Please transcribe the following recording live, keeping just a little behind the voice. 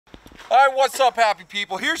All right, what's up, happy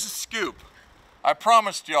people? Here's the scoop. I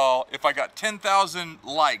promised y'all if I got 10,000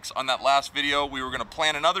 likes on that last video, we were gonna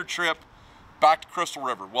plan another trip back to Crystal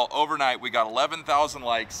River. Well, overnight we got 11,000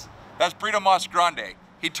 likes. That's Brito Grande.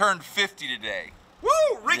 He turned 50 today. Woo!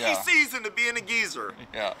 Ricky season to being a geezer.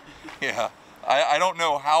 Yeah. I don't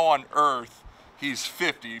know how on earth he's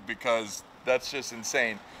 50 because that's just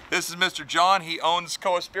insane. This is Mr. John. He owns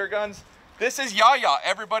Koa Spear Guns. This is Yaya.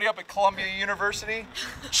 Everybody up at Columbia University,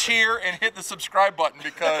 cheer and hit the subscribe button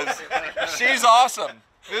because she's awesome.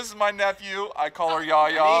 This is my nephew. I call her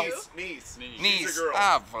Yaya. Niece. She's a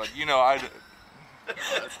girl. You know,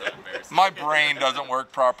 my brain doesn't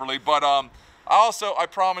work properly. But I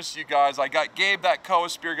promised you guys, I got Gabe that Koa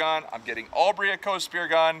Spear Gun. I'm getting Aubrey a Koa Spear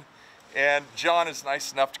Gun. And John is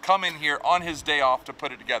nice enough to come in here on his day off to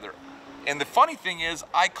put it together. And the funny thing is,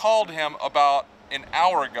 I called him about an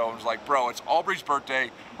hour ago and was like, bro, it's Aubrey's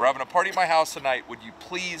birthday. We're having a party at my house tonight. Would you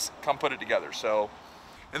please come put it together? So,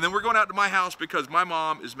 and then we're going out to my house because my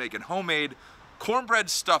mom is making homemade cornbread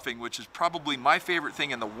stuffing, which is probably my favorite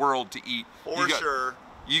thing in the world to eat. For sure.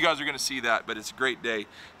 You guys are gonna see that, but it's a great day.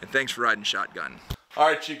 And thanks for riding shotgun. All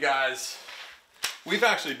right, you guys. We've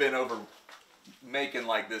actually been over making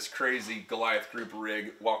like this crazy Goliath group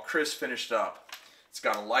rig while Chris finished up. It's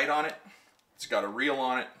got a light on it. It's got a reel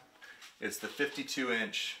on it. It's the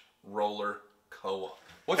 52-inch roller Koa.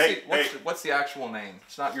 What's the actual name?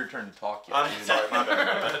 It's not your turn to talk yet. I'm sorry, my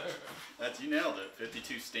bad. You nailed it.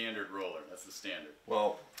 52 standard roller. That's the standard.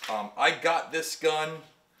 Well, I got this gun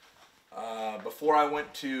before I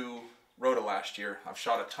went to Rota last year. I've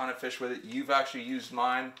shot a ton of fish with it. You've actually used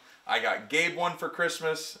mine. I got Gabe one for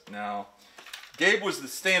Christmas. Now, Gabe was the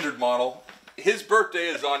standard model. His birthday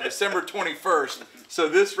is on December 21st, so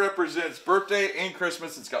this represents birthday and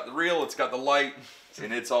Christmas. It's got the reel, it's got the light,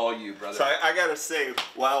 and it's all you, brother. So I gotta say,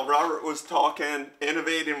 while Robert was talking,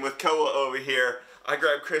 innovating with Koa over here, I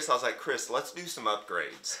grabbed Chris. I was like, Chris, let's do some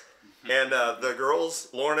upgrades. And the girls,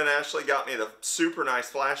 Lauren and Ashley, got me the super nice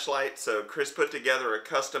flashlight, so Chris put together a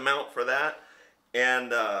custom mount for that.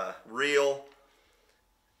 And reel,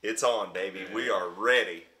 it's on, baby. We are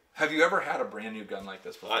ready. Have you ever had a brand new gun like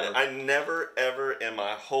this before? I never, ever in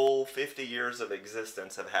my whole 50 years of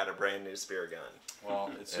existence have had a brand new spear gun.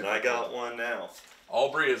 Well, it's and I got one now.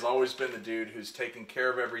 Aubrey has always been the dude who's taken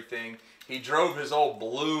care of everything. He drove his old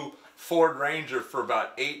blue Ford Ranger for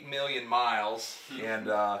about 8 million miles.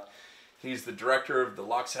 And he's the director of the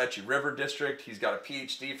Loxahatchee River District. He's got a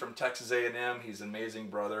PhD from Texas A&M. He's an amazing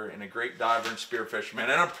brother and a great diver and spear fisherman.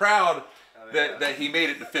 And I'm proud that he made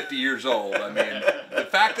it to 50 years old. I mean, the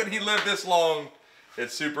fact that he lived this long,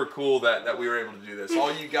 it's super cool that we were able to do this.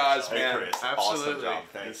 All you guys, man, Chris, absolutely. Awesome job.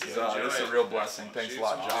 Thank This you. is a real blessing. Thanks a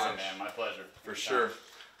lot, John. Man, my pleasure. For sure.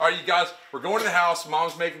 All right, you guys, we're going to the house.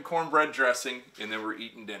 Mom's making cornbread dressing, and then we're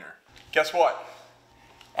eating dinner. Guess what?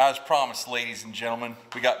 As promised, ladies and gentlemen,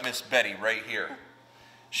 we got Miss Betty right here.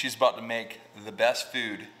 She's about to make the best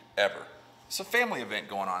food ever. It's a family event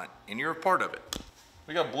going on, and you're a part of it.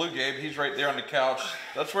 We got Blue Gabe. He's right there on the couch.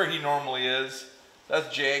 That's where he normally is.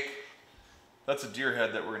 That's Jake. That's a deer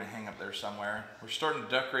head that we're going to hang up there somewhere. We're starting to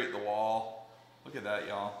decorate the wall. Look at that,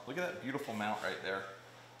 y'all. Look at that beautiful mount right there.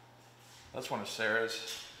 That's one of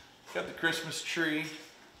Sarah's. Got the Christmas tree.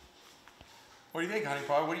 What do you think, honey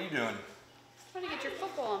pie? What are you doing? I want to get your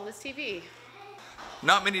football on this TV.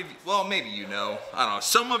 Not many of you, well, maybe you know. I don't know.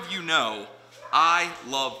 Some of you know I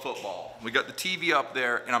love football. We got the TV up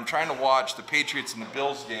there, and I'm trying to watch the Patriots and the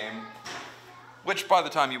Bills game, which by the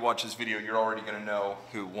time you watch this video, you're already going to know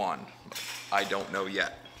who won. I don't know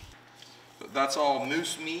yet. But that's all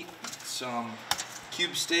moose meat, some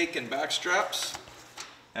cube steak and back straps.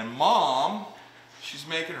 And Mom, she's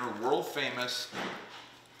making her world famous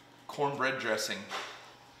cornbread dressing.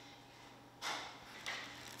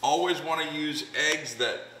 Always want to use eggs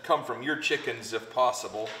that come from your chickens if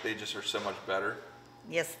possible. They just are so much better.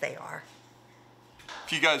 Yes, they are.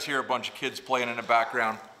 If you guys hear a bunch of kids playing in the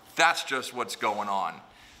background, that's just what's going on.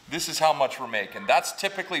 This is how much we're making. That's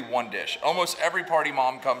typically one dish. Almost every party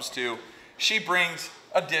Mom comes to, she brings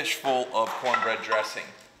a dish full of cornbread dressing.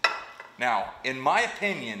 Now, in my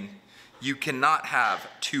opinion, you cannot have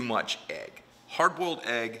too much egg. Hard-boiled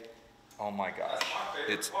egg, oh my gosh.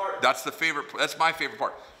 That's my favorite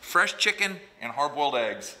part. Fresh chicken and hard-boiled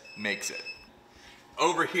eggs makes it.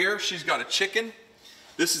 Over here, she's got a chicken.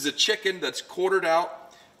 This is a chicken that's quartered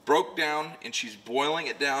out, broke down, and she's boiling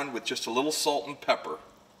it down with just a little salt and pepper.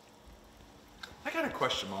 I got a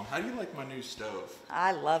question, Mom. How do you like my new stove?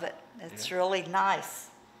 I love it. It's really nice.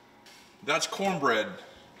 That's cornbread,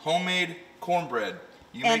 homemade cornbread.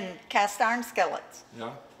 And cast iron skillets.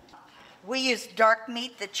 Yeah. We used dark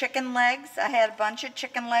meat, the chicken legs. I had a bunch of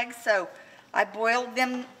chicken legs, so I boiled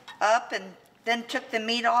them up and then took the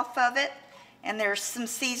meat off of it. And there's some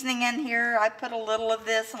seasoning in here. I put a little of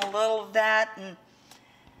this and a little of that and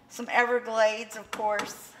some Everglades, of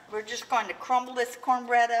course. We're just going to crumble this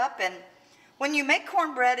cornbread up. And when you make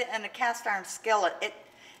cornbread in a cast iron skillet, it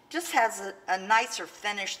just has a nicer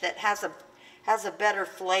finish that has a better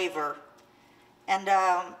flavor. And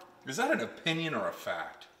is that an opinion or a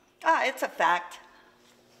fact? it's a fact.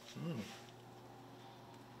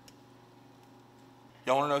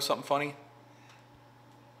 Y'all want to know something funny?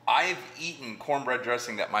 I've eaten cornbread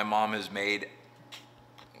dressing that my mom has made,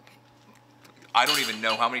 I don't even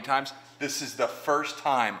know how many times. This is the first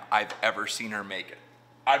time I've ever seen her make it.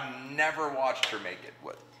 I've never watched her make it.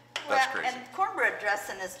 That's crazy. And cornbread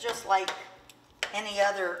dressing is just like any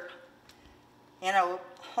other,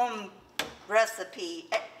 home recipe.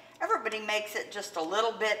 Everybody makes it just a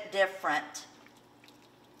little bit different.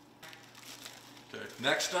 Okay.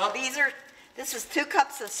 Next up. This is 2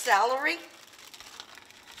 cups of celery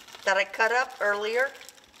that I cut up earlier.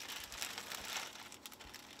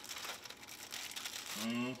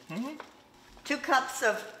 2 cups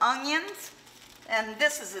of onions, and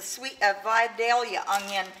this is a Vidalia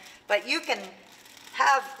onion, but you can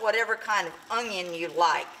have whatever kind of onion you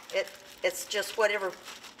like. It's just whatever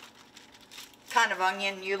kind of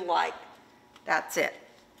onion you like. That's it.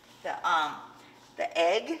 The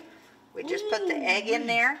egg, we just put the egg in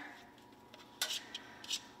there.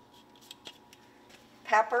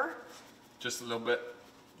 Pepper. Just a little bit.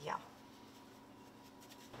 Yeah.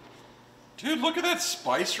 Dude, look at that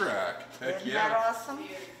spice rack. Heck Isn't yeah. that awesome?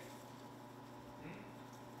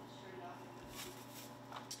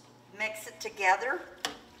 Mix it together.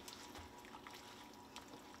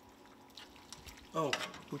 Oh,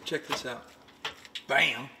 check this out.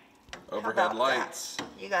 Bam. How Overhead about lights. that?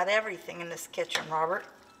 You got everything in this kitchen, Robert.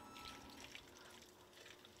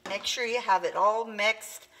 Make sure you have it all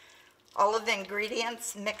mixed, all of the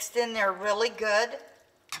ingredients mixed in there really good.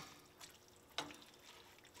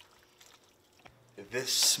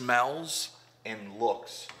 This smells and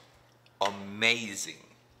looks amazing.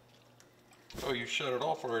 Oh, you shut it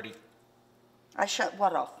off already. I shut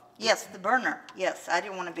what off? Yes, the burner. Yes, I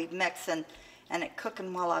didn't want to be mixing and it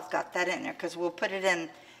cooking while I've got that in there, because we'll put it in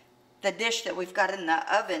the dish that we've got in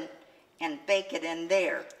the oven and bake it in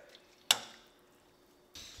there.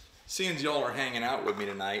 Seeing as y'all are hanging out with me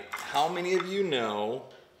tonight, how many of you know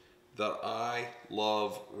that I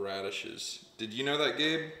love radishes? Did you know that,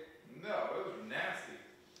 Gabe? No, it was nasty.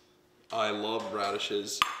 I love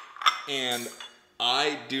radishes, and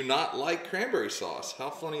I do not like cranberry sauce. How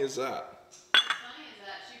funny is that? Funny is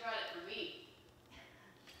that she brought it for me.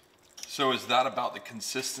 So is that about the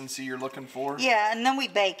consistency you're looking for? Yeah, and then we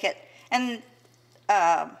bake it. And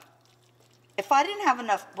if I didn't have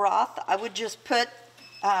enough broth, I would just put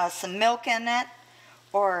some milk in it,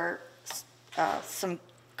 or some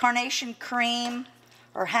carnation cream,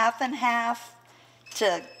 or half and half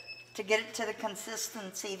to get it to the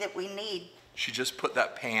consistency that we need. She just put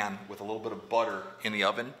that pan with a little bit of butter in the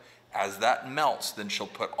oven. As that melts, then she'll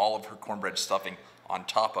put all of her cornbread stuffing on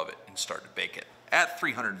top of it and start to bake it at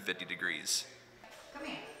 350 degrees. Come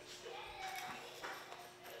here.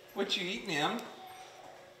 What you eating, Em?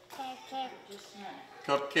 Just a minute.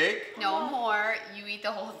 Cupcake? No more. You eat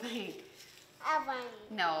the whole thing. I want.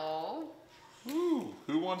 No. Ooh,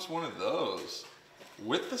 who wants one of those?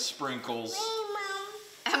 With the sprinkles. Mom.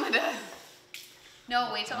 Emma.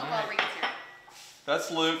 No, wait till Uncle Aubrey gets here.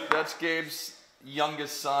 That's Luke, that's Gabe's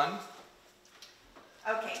youngest son.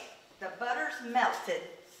 Okay, the butter's melted,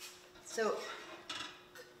 so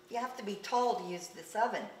you have to be tall to use this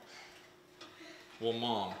oven. Well,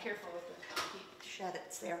 Mom. Careful with the heat. Shut it,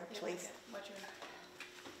 Sarah, please. Okay, watch your...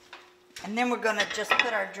 And then we're gonna just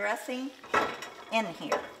put our dressing in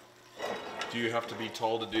here. Do you have to be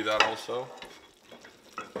tall to do that also?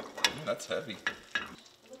 That's heavy.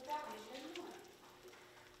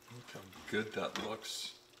 Look how good that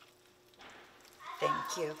looks.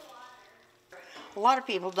 Thank you. A lot of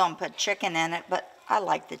people don't put chicken in it, but I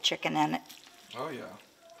like the chicken in it. Oh yeah,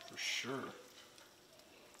 for sure.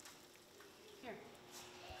 Here.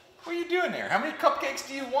 What are you doing there? How many cupcakes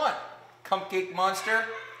do you want? Cupcake monster?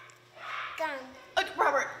 Gun. Oh,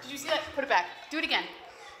 Robert, did you see that? Put it back. Do it again.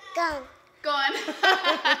 Gun. Go on.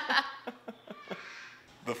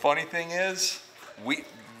 The funny thing is, we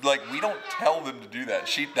don't tell them to do that.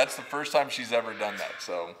 That's the first time she's ever done that,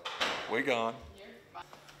 so we gone.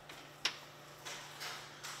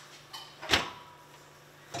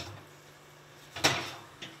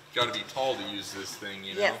 Gotta be tall to use this thing,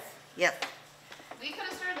 you know? Yes, yes. We could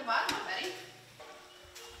have started the bottom one, Betty.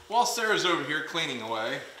 while Sarah's over here cleaning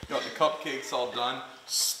away, got the cupcakes all done,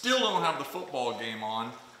 still don't have the football game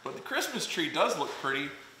on, but the Christmas tree does look pretty,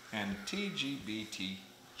 and TGBTG.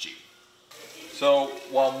 So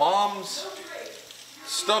while Mom's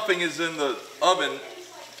stuffing is in the oven,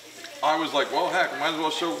 I was like, well, heck, might as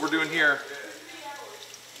well show what we're doing here.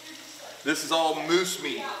 This is all moose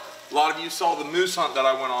meat. A lot of you saw the moose hunt that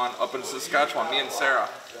I went on up in Saskatchewan, me and Sarah.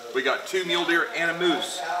 We got 2 mule deer and a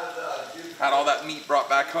moose. Had all that meat brought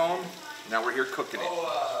back home. Now we're here cooking it.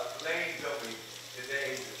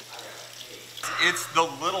 It's the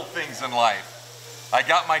little things in life. I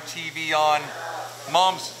got my TV on.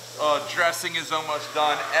 Mom's dressing is almost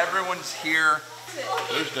done. Everyone's here.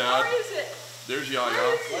 There's Dad. Where is it? There's Yaya.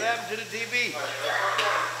 What happened to the TV? Oh,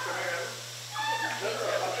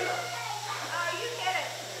 you hit it.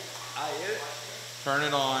 I hit it. Turn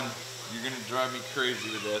it on. You're gonna drive me crazy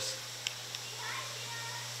with this.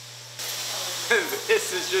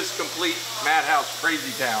 This is just complete madhouse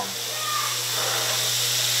crazy town.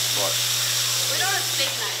 What? We don't have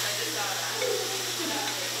steak knives, I just thought.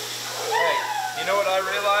 Hey, you know what I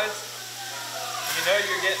realized? You know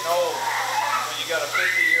you're getting old when you got a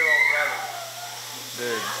 50-year-old brother.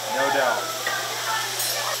 Dude, no doubt.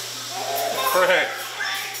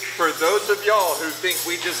 For those of y'all who think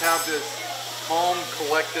we just have this calm,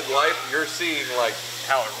 collected life, you're seeing like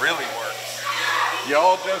how it really works.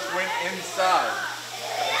 Y'all just went inside.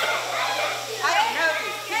 I don't know.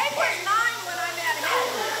 Gabe was 9 when I met him.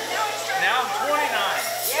 Now I'm 29.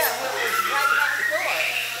 Yeah, well, it was right next door.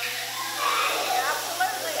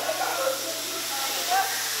 Absolutely.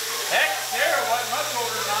 Heck, Sarah wasn't much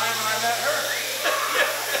older than I am when I met her.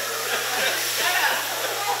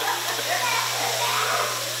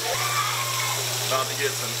 About to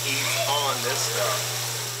get some eats on this stuff.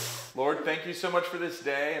 Lord, thank you so much for this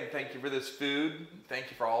day, and thank you for this food. Thank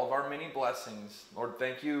you for all of our many blessings. Lord,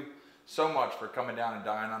 thank you so much for coming down and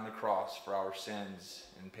dying on the cross for our sins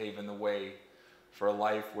and paving the way for a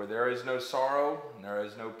life where there is no sorrow, and there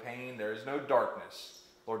is no pain, there is no darkness.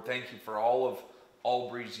 Lord, thank you for all of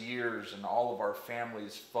Aubrey's years and all of our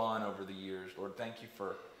family's fun over the years. Lord, thank you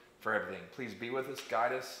for everything. Please be with us,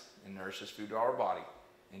 guide us, and nourish this food to our body.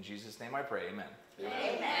 In Jesus' name I pray, amen.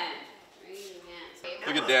 Amen.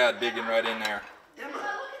 Look at Dad digging right in there.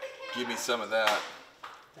 Give me some of that.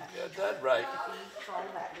 Got that right.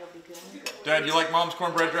 Dad, you like Mom's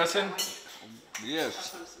cornbread dressing?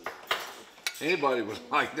 Yes. Anybody would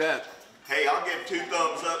like that. Hey, I'll give 2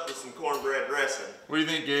 thumbs up to some cornbread dressing. What do you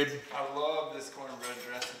think, Gabe? I love this cornbread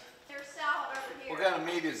dressing. There's salad over here. What kind of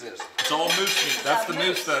meat is this? It's all moose meat. That's the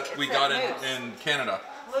moose that we got in Canada.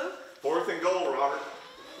 Luke? 4th and goal, Robert.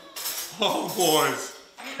 Oh, boys.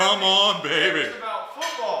 Come on, baby. It's about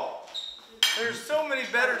football. There's so many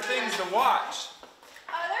better things to watch.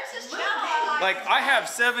 Oh, there's this channel I like. Like, I have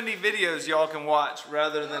 70 videos y'all can watch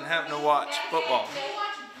rather than having to watch football.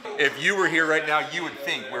 If you were here right now, you would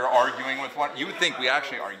think we're arguing with one. You would think we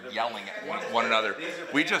actually are yelling at one another.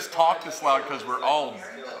 We just talk this loud because we're all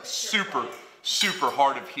super, super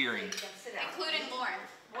hard of hearing. Including Lauren.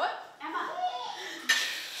 What? Emma.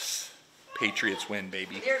 Patriots win,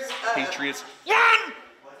 baby. There's, Patriots win!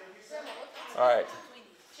 All right.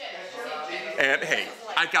 And hey,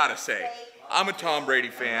 I gotta say, I'm a Tom Brady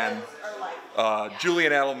fan.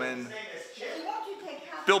 Julian Edelman.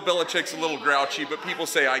 Bill Belichick's a little grouchy, but people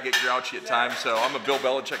say I get grouchy at times, so I'm a Bill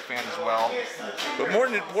Belichick fan as well. But more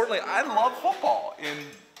importantly, I love football, and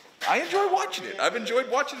I enjoy watching it. I've enjoyed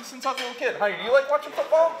watching it since I was a little kid. Honey, do you like watching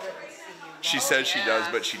football? She says she does,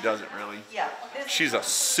 but she doesn't really. She's a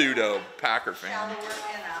pseudo Packer fan.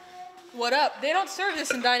 What up? They don't serve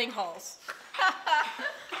this in dining halls.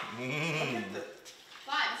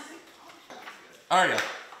 Fun. Aria,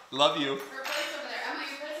 love you. Her plate's over there. Emma,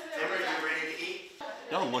 your plate's over there. Emma, you ready to eat?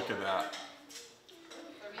 Y'all look at that.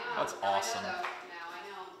 That's awesome.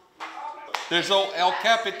 There's old El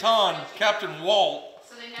Capitan, Captain Walt,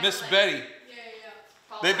 Miss Betty.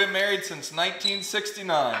 They've been married since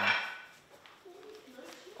 1969.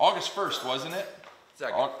 August 1st, wasn't it?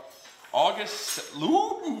 August.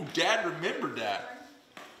 Ooh, Dad remembered that.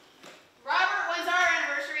 Robert, when's our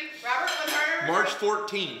anniversary? Robert, when's our anniversary? March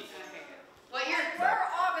 14th, Okay, good. What year? We're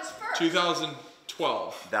August 1st.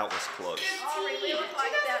 2012. That was close. Oh, we look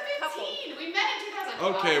like that couple. 2015. We met in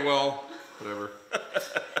 2012. Okay, well, whatever.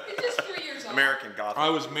 It's just 3 years old. American Gothic. I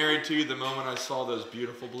was married to you the moment I saw those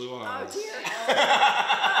beautiful blue Oh, eyes. dear.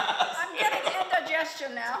 I'm getting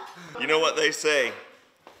indigestion now. You know what they say?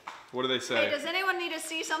 What do they Hey, say? does anyone need to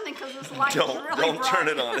see something? Because this light is Don't really bright. turn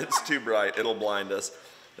it on. It's too bright. It'll blind us.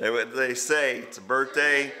 They say it's a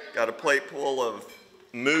birthday. Got a plate full of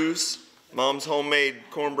moose, Mom's homemade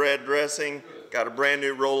cornbread dressing, Got a brand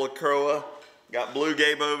new roll of Croa. Got Blue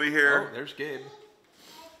Gabe over here. Oh, there's Gabe.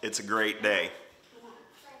 It's a great day.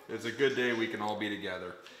 It's a good day we can all be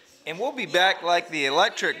together. And we'll be back like the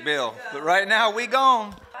electric bill. But right now, we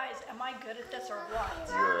gone. Guys, am I good at this or what?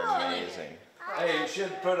 You're amazing. Hey, you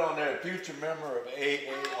should put on there future member of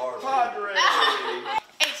AARP. Padre.